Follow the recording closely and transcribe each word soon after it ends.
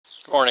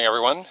Good morning,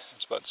 everyone.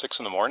 It's about 6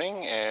 in the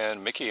morning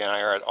and Mickey and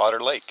I are at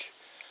Otter Lake.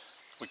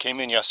 We came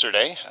in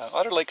yesterday.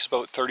 Otter Lake's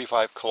about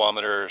 35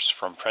 kilometers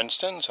from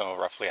Princeton, so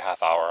roughly a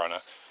half hour on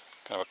a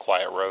kind of a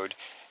quiet road,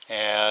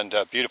 and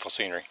beautiful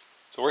scenery.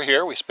 So we're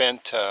here. We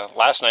spent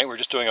last night, we're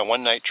just doing a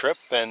one-night trip,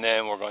 and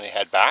then we're going to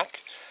head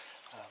back.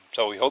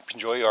 So we hope you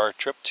enjoy our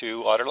trip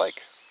to Otter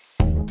Lake.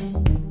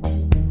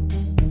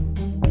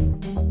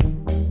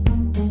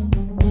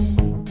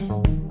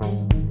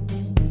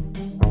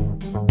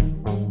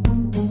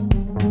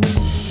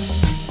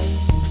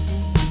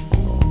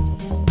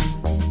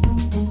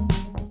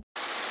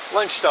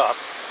 Lunch stop.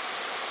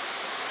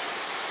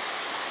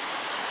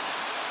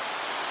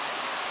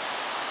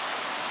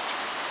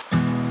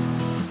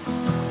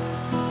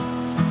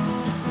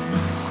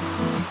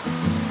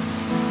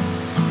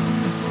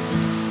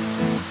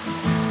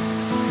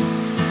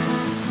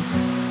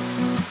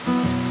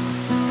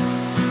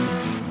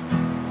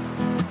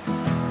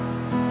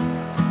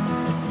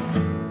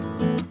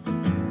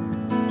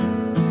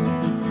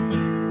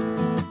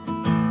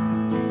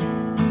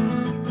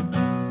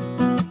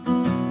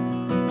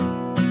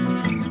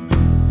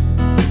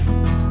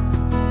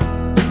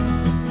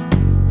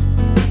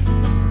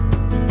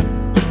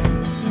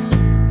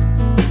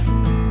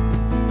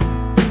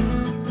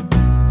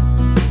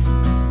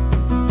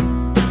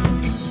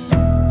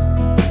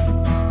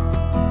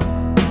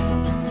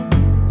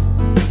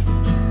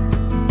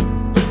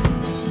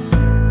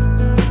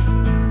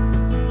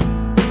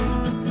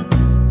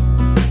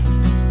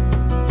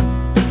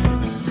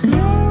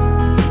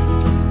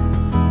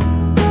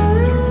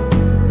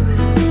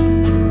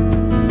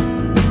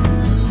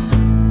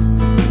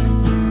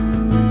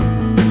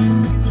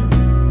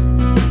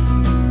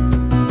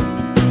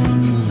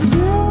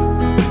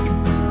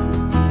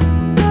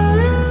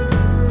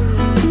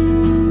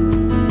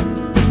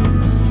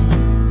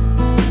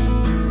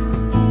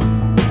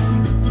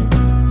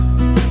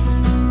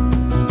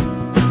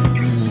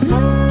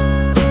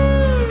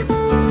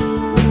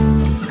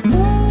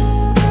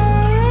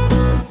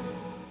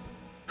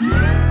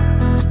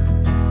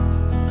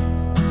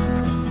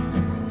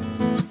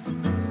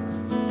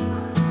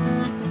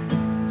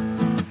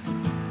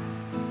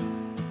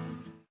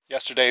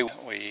 Yesterday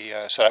we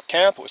set up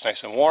camp. It was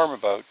nice and warm,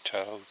 about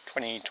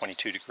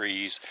 20-22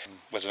 degrees.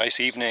 It was a nice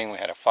evening. We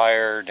had a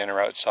fire, dinner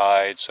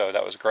outside, so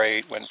that was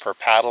great. Went for a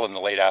paddle in the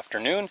late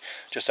afternoon,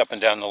 just up and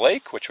down the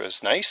lake, which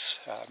was nice.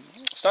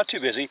 It's not too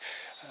busy.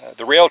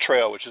 The rail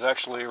trail, which is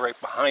actually right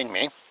behind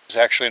me, is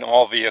actually an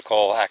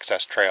all-vehicle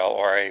access trail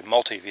or a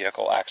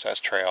multi-vehicle access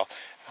trail,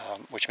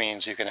 which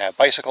means you can have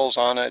bicycles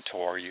on it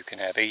or you can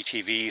have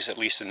ATVs, at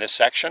least in this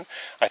section.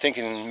 I think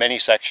in many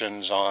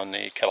sections on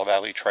the Kettle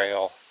Valley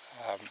Trail,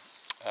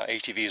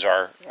 ATVs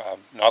are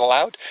not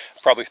allowed,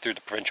 probably through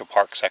the provincial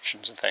park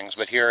sections and things,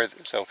 but here,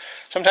 so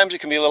sometimes it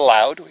can be a little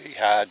loud.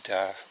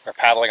 We're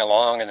paddling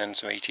along and then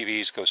some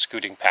ATVs go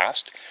scooting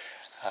past,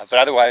 but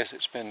otherwise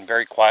it's been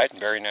very quiet and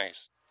very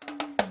nice.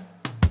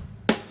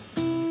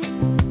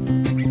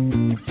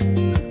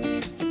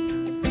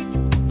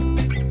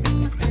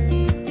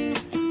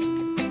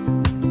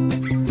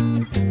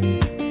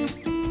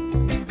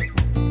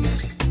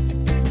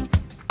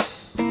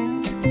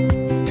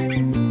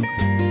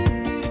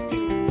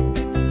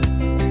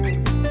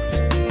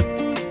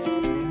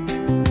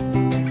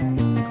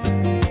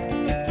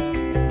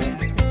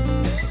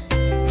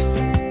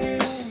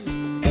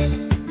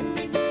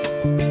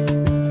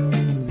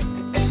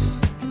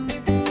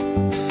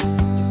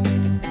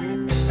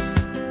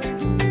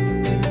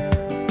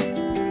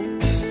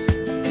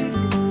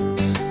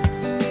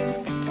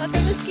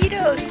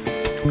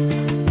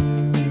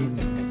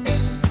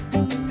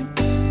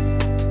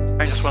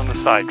 Just one of the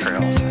side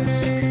trails.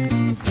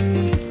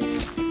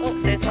 Oh,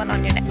 there's one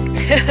on your neck.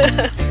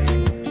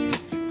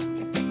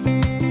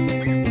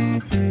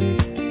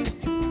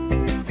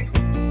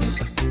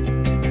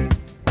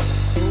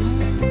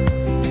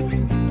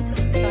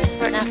 Going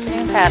for an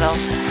afternoon paddle.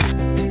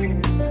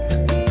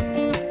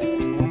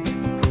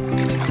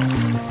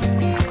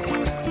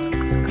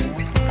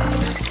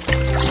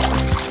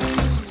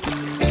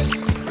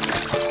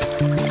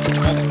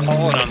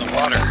 Pulling on the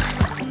water.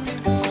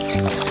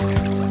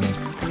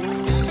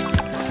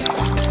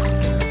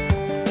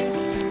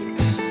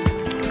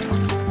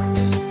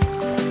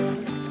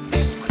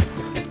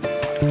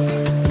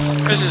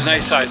 This is a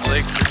nice sized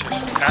lake for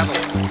just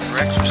paddling for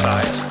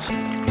exercise.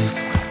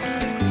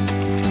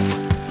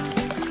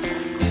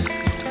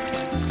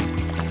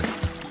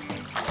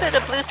 Bit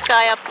of blue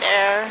sky up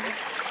there.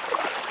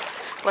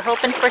 We're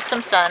hoping for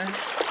some sun.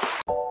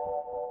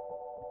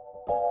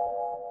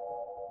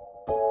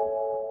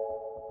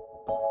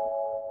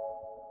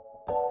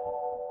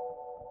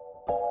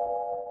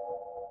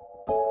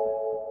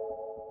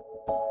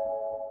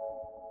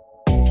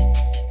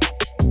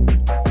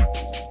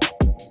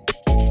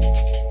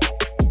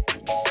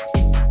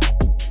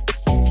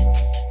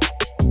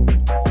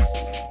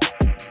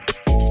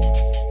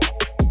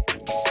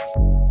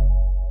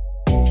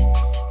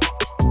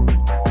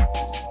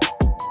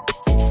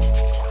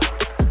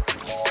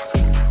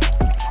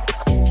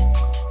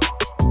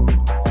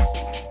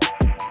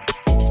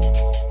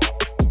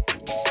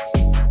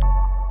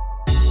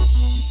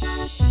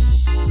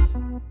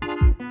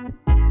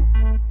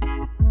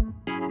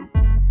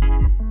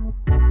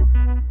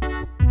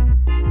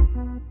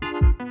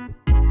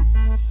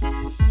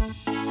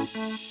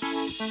 The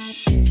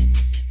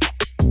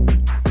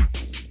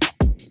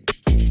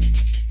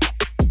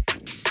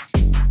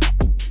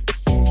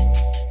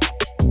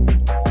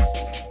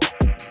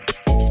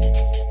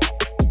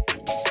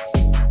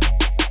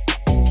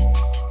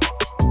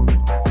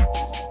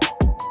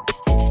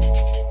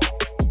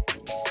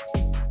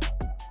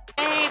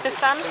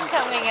sun's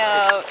coming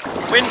out.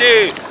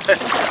 Windy!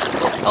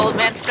 Old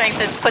man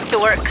strength is put to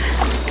work.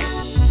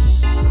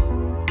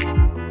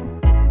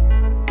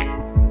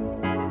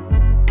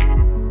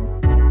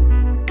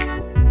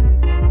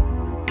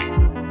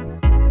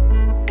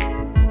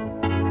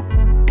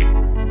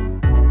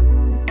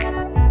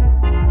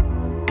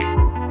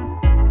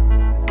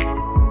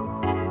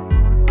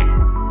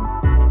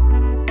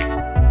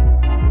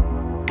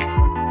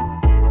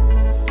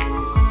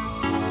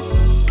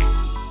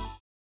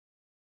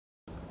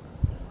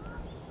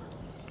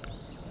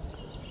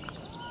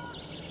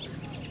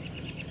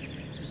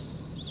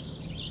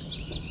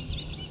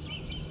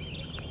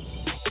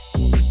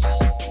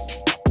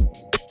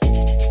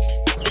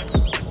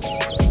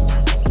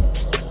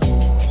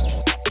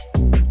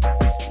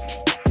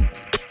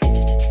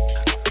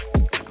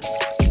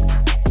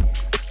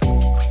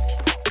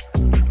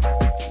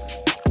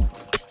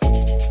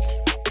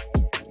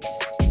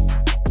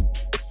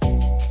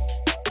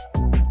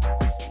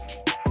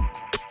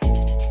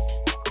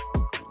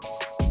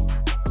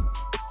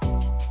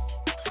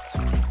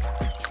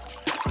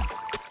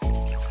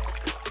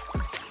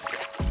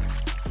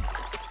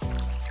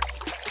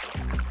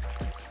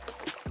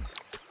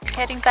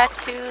 Heading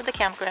back to the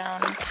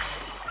campground.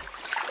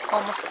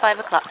 Almost 5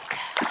 o'clock.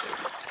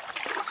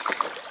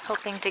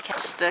 Hoping to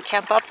catch the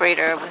camp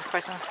operator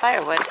for some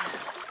firewood.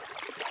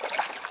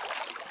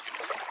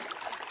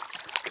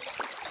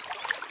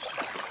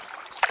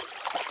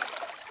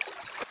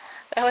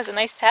 That was a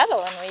nice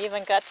paddle and we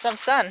even got some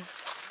sun.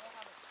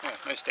 Yeah,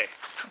 nice day.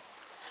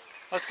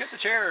 Let's get the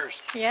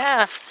chairs.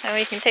 Yeah, and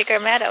we can take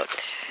our mat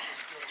out.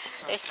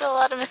 There's still a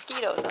lot of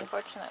mosquitoes,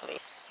 unfortunately.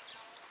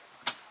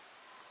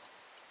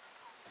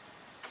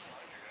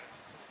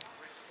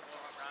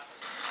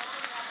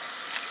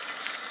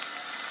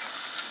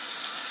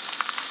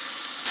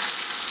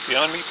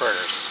 Beyond Meat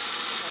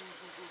Burgers.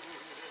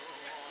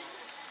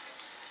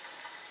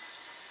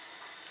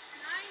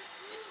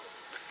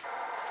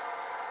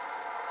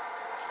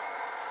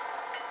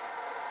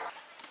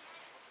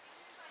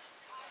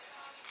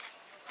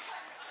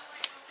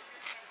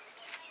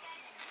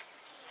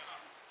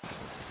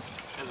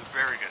 It's a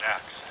very good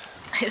axe.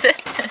 Is it?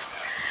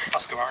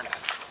 Husqvarna.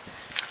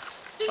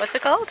 What's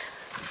it called?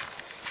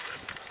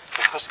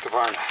 The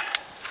Husqvarna.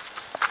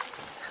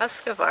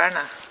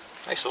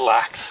 Husqvarna. Nice little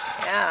axe.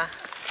 Yeah.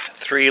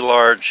 3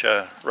 large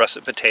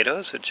russet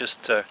potatoes. It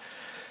just,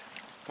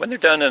 when they're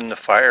done in the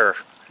fire,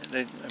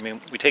 I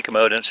mean, we take them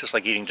out and it's just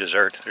like eating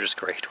dessert. They're just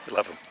great. We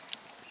love them.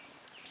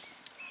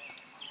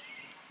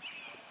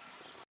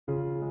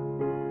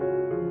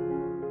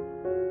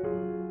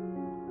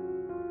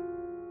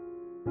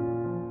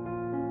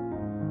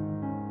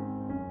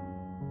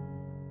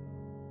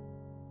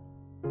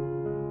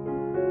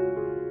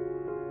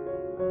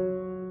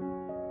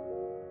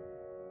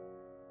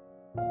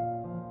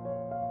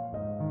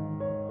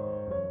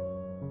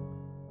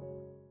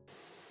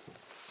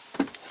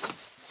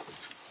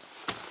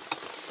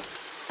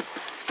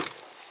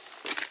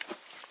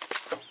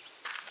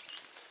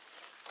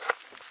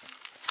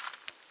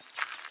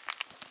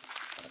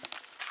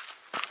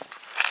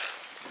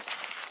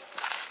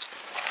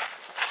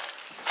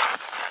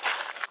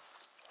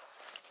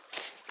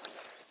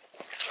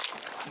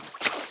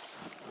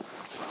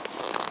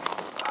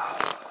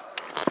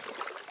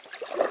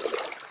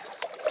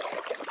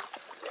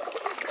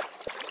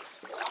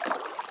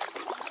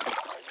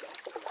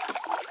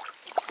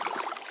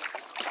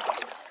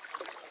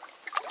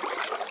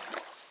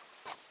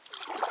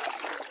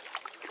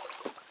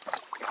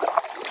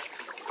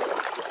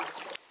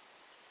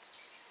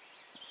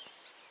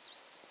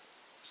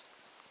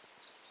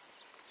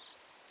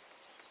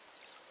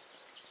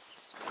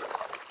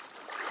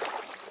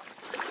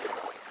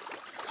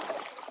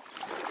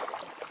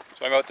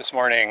 So I'm out this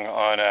morning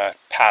on a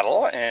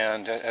paddle,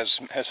 and as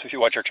if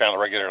you watch our channel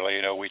regularly,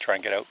 you know we try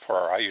and get out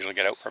I usually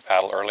get out for a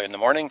paddle early in the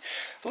morning.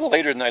 A little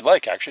later than I'd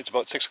like, actually. It's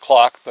about 6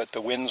 o'clock, but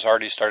the wind's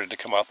already started to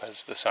come up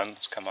as the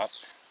sun's come up.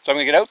 So I'm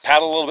going to get out,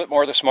 paddle a little bit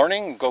more this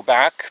morning, go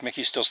back.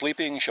 Mickey's still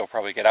sleeping. She'll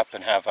probably get up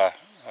and have a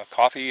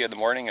coffee in the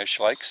morning as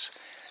she likes.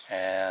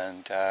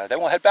 And then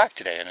we'll head back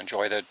today and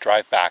enjoy the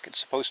drive back. It's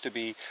supposed to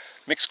be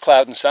mixed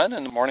cloud and sun,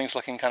 and the morning's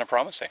looking kind of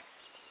promising.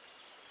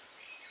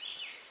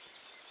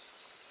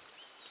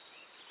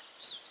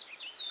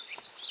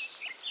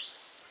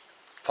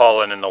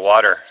 Pollen in the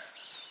water.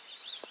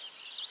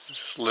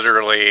 It's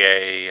literally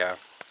a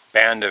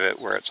band of it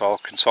where it's all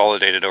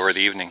consolidated over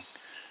the evening.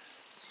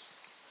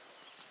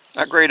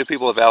 Not great if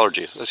people have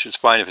allergies. That's just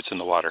fine if it's in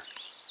the water.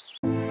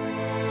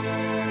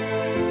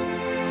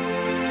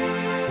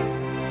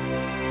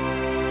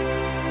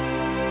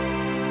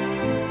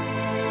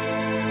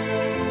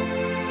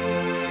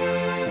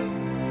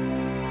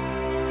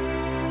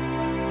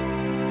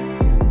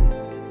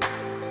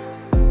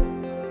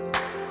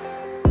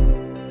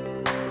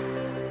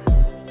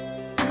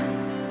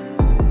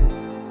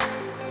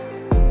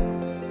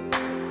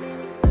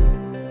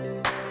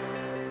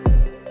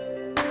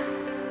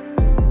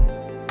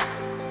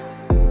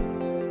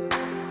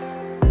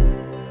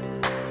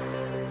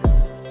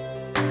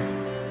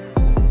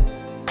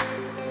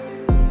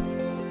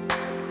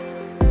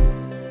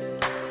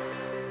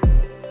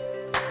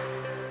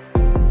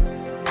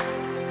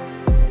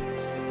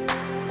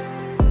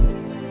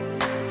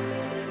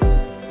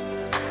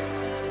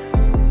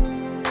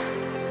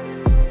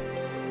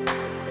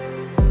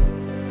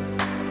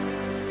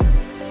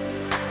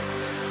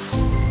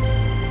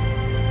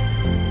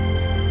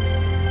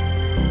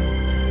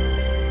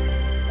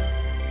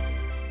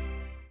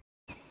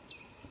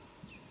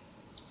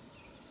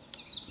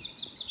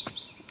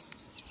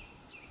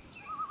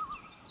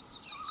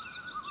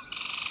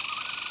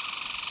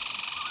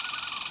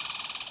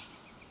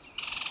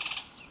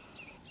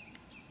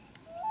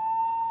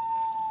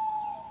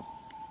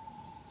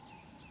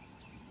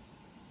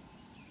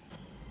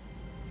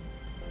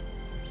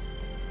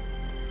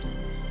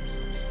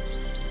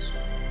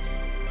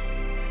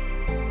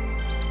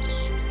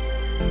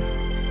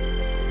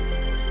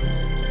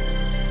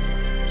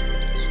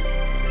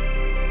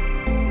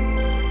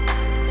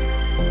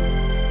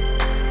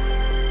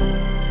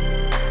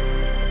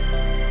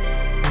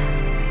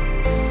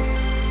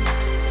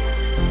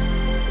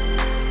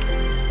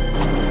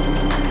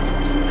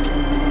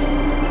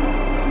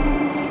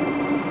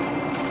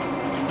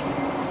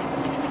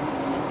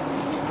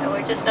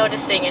 We're just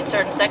noticing in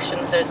certain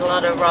sections there's a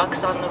lot of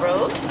rocks on the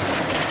road.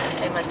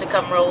 They must have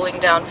come rolling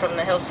down from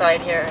the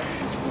hillside here.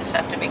 Just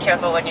have to be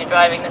careful when you're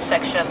driving this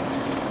section.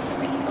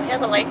 We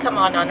have a light come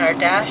on our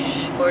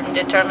dash. Gordon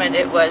determined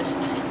it was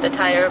the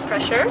tire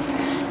pressure,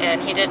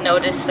 and he did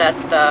notice that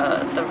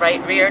the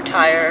right rear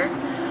tire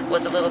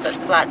was a little bit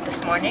flat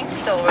this morning,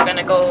 so we're going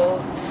to go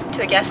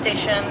to a gas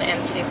station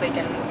and see if we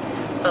can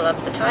fill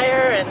up the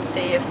tire and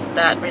see if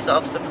that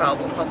resolves the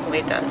problem. Hopefully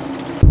it does.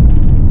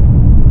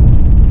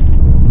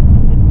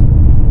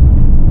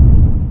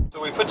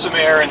 So we put some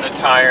air in the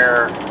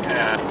tire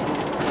at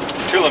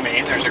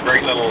Tulameen. There's a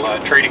great little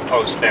trading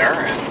post there,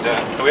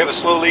 and we have a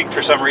slow leak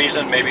for some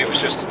reason. Maybe it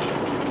was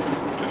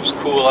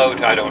cool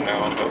out, I don't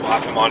know, but we'll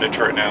have to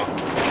monitor it now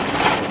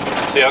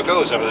and see how it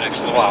goes over the next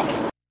little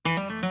while.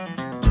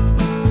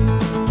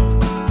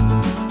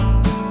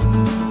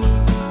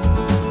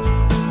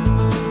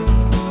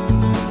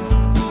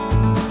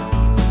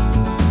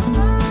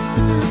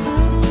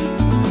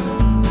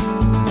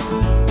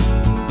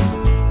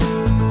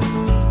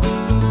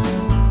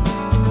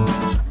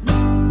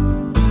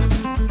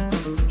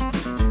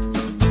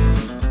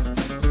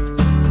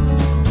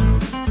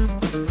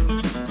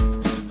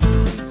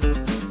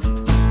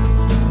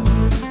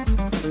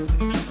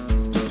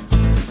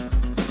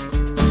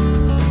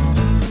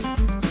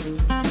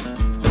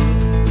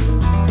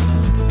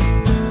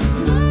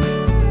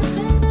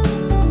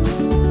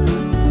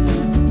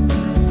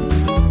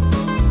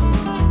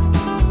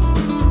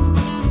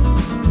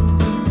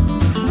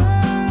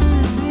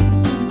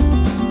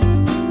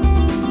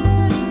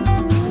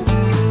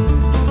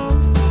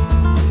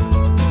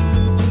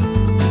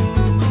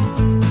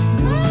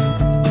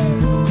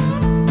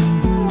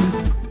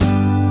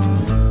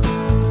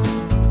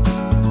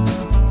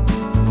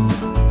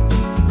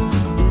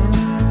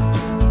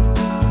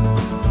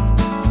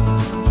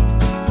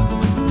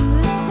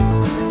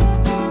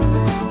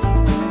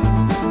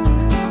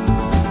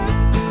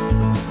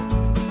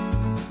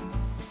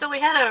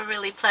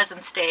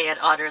 Pleasant stay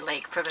at Otter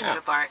Lake Provincial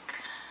Park.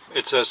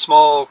 It's a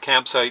small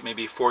campsite,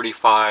 maybe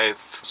 45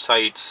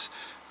 sites,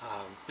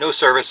 no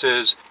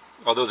services,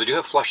 although they do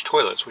have flush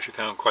toilets, which we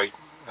found quite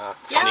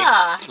funny.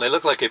 Yeah. They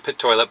look like a pit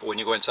toilet, but when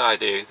you go inside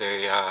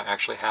they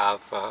actually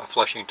have a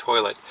flushing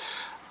toilet.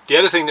 The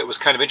other thing that was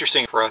kind of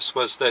interesting for us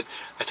was that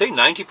I'd say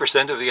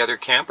 90% of the other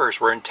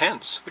campers were in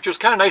tents, which was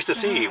kind of nice to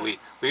see. We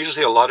usually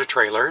see a lot of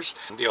trailers,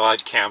 the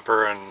odd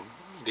camper and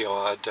the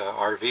odd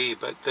RV,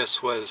 but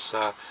this was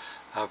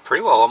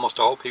pretty well almost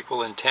all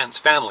people in tents,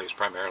 families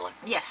primarily.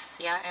 Yes,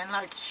 yeah, and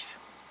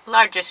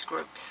largest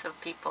groups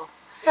of people.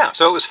 Yeah,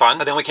 so it was fun.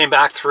 And then we came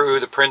back through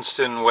the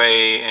Princeton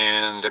Way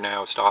and are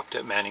now stopped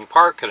at Manning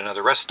Park at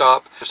another rest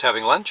stop, just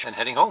having lunch and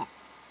heading home.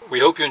 We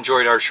hope you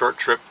enjoyed our short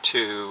trip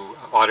to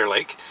Otter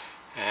Lake,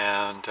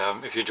 and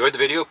if you enjoyed the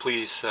video,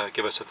 please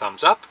give us a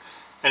thumbs up,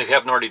 and if you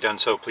haven't already done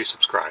so, please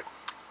subscribe.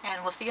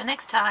 And we'll see you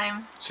next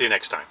time. See you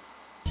next time.